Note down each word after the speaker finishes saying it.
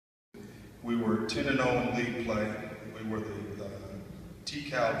We were 10-0 in league play. We were the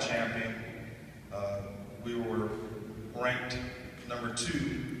TCAL champion. We were ranked number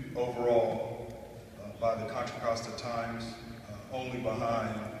 2 overall by the Contra Costa Times, only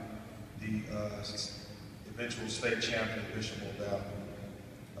behind the eventual state champion, Bishop O'Dowd.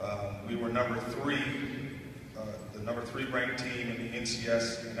 We were number 3, the number 3 ranked team in the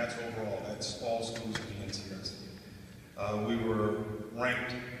NCS, and that's overall, that's all schools in the NCS. We were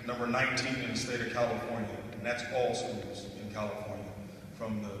ranked number 19 in the state of California, and that's all schools in California.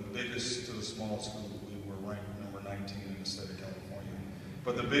 From the biggest to the smallest school, we were ranked number 19 in the state of California.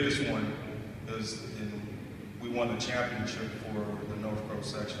 But the biggest one is we won the championship for the North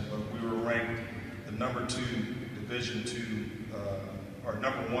Coast section, but we were ranked the number 2 Division II, or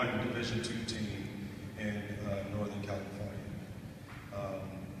number 1 Division II team in Northern California.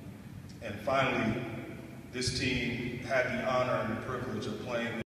 And finally, this team had the honor and the privilege of playing